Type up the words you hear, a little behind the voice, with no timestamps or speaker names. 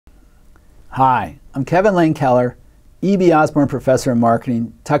Hi, I'm Kevin Lane Keller, E.B. Osborne Professor of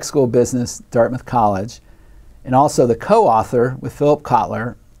Marketing, Tuck School of Business, Dartmouth College, and also the co-author with Philip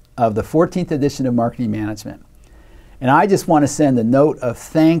Kotler of the 14th edition of Marketing Management. And I just want to send a note of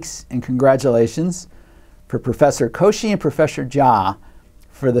thanks and congratulations for Professor Koshi and Professor Jha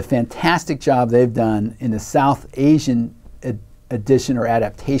for the fantastic job they've done in the South Asian edition or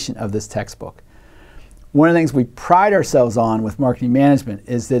adaptation of this textbook. One of the things we pride ourselves on with marketing management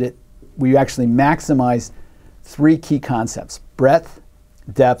is that we actually maximize three key concepts: breadth,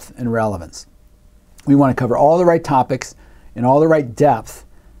 depth, and relevance. We want to cover all the right topics in all the right depth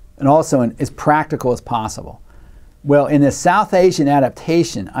and also in as practical as possible. Well, in the South Asian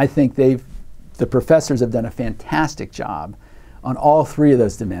adaptation, I think the professors have done a fantastic job on all three of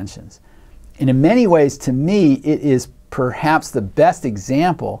those dimensions. And in many ways, to me, it is perhaps the best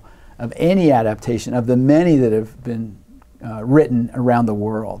example of any adaptation of the many that have been written around the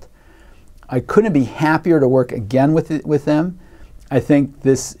world. I couldn't be happier to work again with them. I think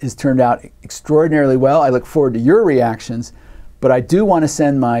this has turned out extraordinarily well. I look forward to your reactions, but I do want to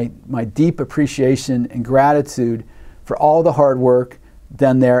send my deep appreciation and gratitude for all the hard work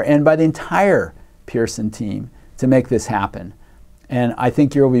done there and by the entire Pearson team to make this happen. And I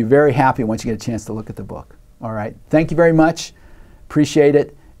think you'll be very happy once you get a chance to look at the book. All right. Thank you very much. Appreciate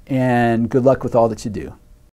it, and good luck with all that you do.